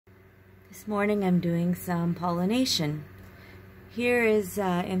This morning I'm doing some pollination. Here is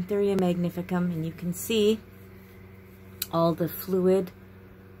Anthurium magnificum, and you can see all the fluid,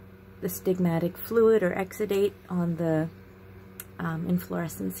 the stigmatic fluid or exudate on the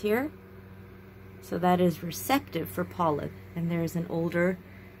inflorescence here. So that is receptive for pollen, and there's an older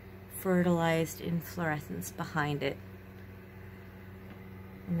fertilized inflorescence behind it.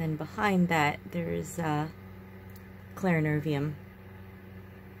 And then behind that there's clarinervium.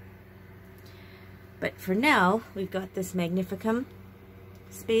 But for now, we've got this magnificum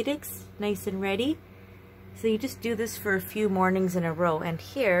spadix nice and ready. So you just do this for a few mornings in a row. And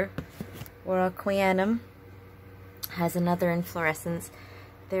here, warocqueanum has another inflorescence.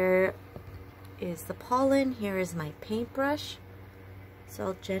 There is the pollen. Here is my paintbrush. So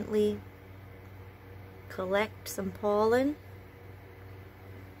I'll gently collect some pollen.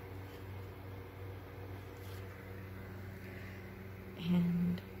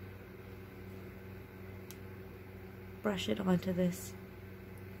 And brush it onto this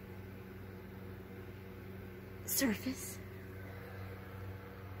surface.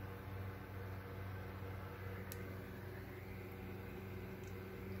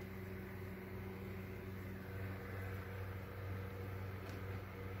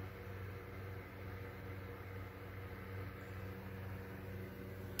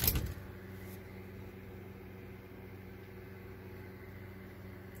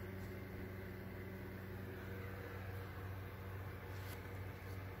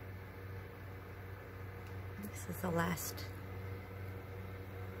 This is the last,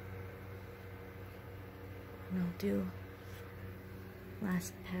 and I'll do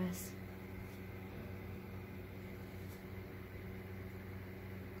last pass.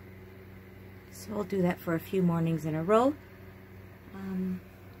 So I'll do that for a few mornings in a row.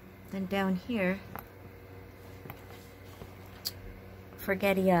 Then down here,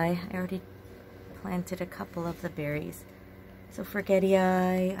 forgetii. I already planted a couple of the berries. So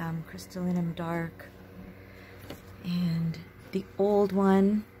forgetii, crystallinum dark, and the old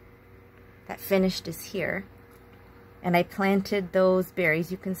one that finished is here. And I planted those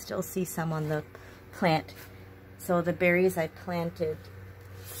berries. You can still see some on the plant. So the berries I planted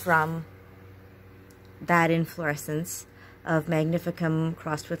from that inflorescence of magnificum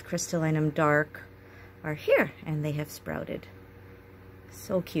crossed with crystallinum dark are here, and they have sprouted.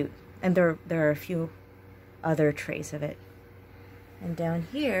 So cute. And there are a few other trays of it. And down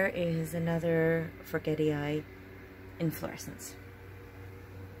here is another forgetii inflorescence.